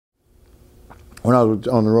when I was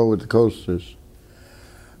on the road with the Coasters,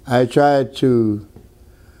 I tried to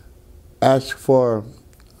ask for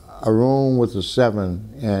a room with a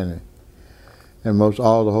 7 in most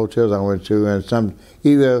all the hotels I went to, and some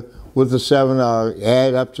either with a 7 or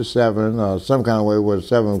add up to 7 or some kind of way where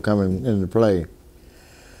 7 would come into play.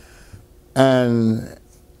 And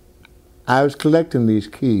I was collecting these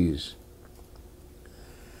keys.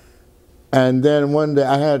 And then one day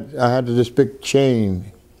I had this big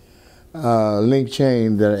chain, link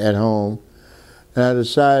chain at home, and I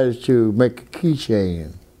decided to make a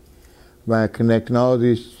keychain by connecting all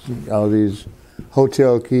these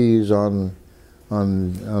hotel keys on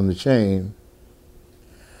the chain.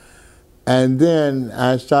 And then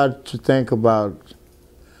I started to think about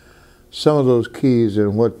some of those keys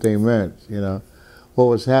and what they meant, what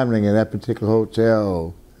was happening in that particular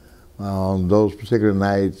hotel on those particular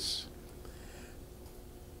nights.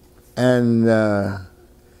 And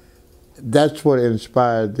that's what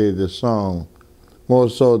inspired the song, more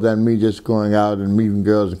so than me just going out and meeting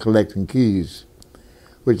girls and collecting keys,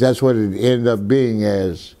 which that's what it ended up being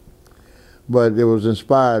as. But it was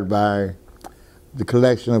inspired by the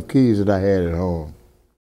collection of keys that I had at home.